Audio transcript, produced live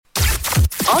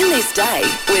On this day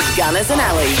with Gunners and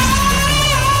Ali.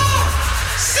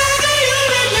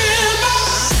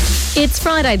 It's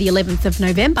Friday the 11th of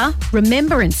November,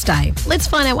 Remembrance Day. Let's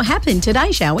find out what happened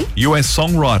today, shall we? US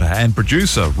songwriter and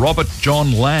producer Robert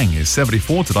John Lang is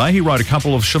 74 today. He wrote a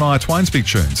couple of Shania Twain's big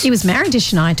tunes. He was married to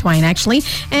Shania Twain, actually,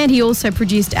 and he also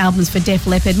produced albums for Def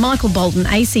Leppard, Michael Bolton,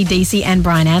 AC/DC and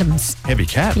Bryan Adams. Heavy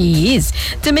cat. He is.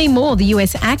 Demi Moore, the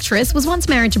US actress, was once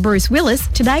married to Bruce Willis.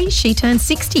 Today, she turned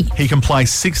 60. He can play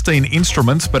 16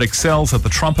 instruments but excels at the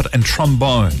trumpet and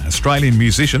trombone. Australian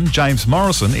musician James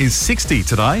Morrison is 60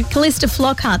 today. Callista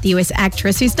Flockhart, the US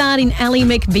actress who starred in Ally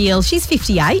McBeal, she's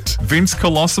 58. Vince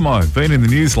Colosimo, been in the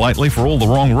news lately for all the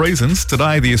wrong reasons.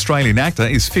 Today, the Australian actor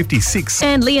is 56.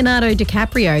 And Leonardo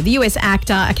DiCaprio, the US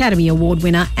actor, Academy Award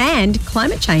winner and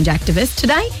climate change activist.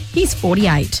 Today, he's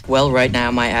 48. Well, right now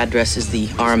my address is the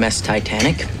RMS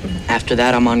Titanic. After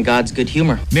that, I'm on God's good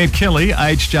humour. Ned Kelly,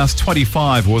 aged just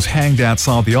 25, was hanged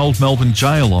outside the old Melbourne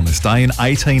jail on this day in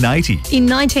 1880. In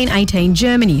 1918,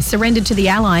 Germany surrendered to the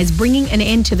Allies, bringing an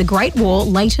end to the Great War,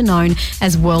 later known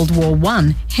as World War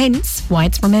I, hence why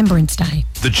it's Remembrance Day.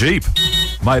 The Jeep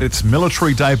made its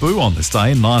military debut on this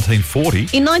day in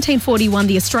 1940. In 1941,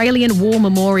 the Australian War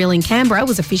Memorial in Canberra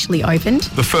was officially opened.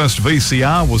 The first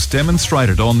VCR was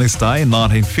demonstrated on this day in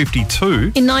 1952.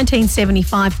 In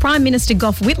 1975, Prime Minister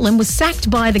Gough Whitlam was sacked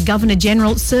by the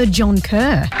Governor-General Sir John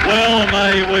Kerr. Well,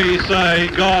 may we say,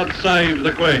 God save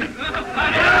the Queen.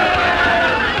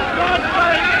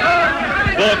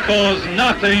 Because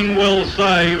nothing will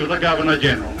save the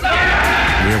Governor-General.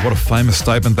 Yeah, what a famous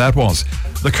statement that was.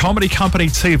 The Comedy Company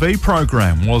TV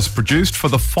program was produced for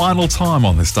the final time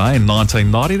on this day in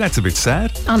 1990. That's a bit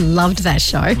sad. I loved that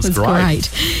show. It was great.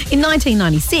 In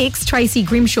 1996, Tracy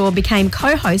Grimshaw became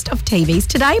co-host of TV's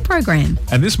Today program.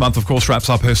 And this month, of course,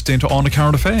 wraps up her stint on A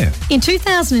Current Affair. In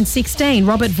 2016,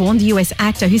 Robert Vaughn, the US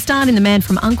actor who starred in The Man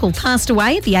from U.N.C.L.E., passed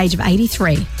away at the age of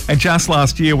 83. And just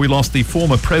last year, we lost the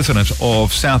former president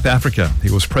of South Africa. He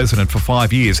was president for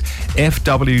 5 years.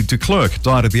 F.W. de Klerk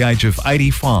died at the age of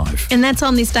 85. And that's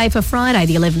on this day for Friday,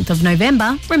 the 11th of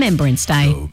November, Remembrance Day.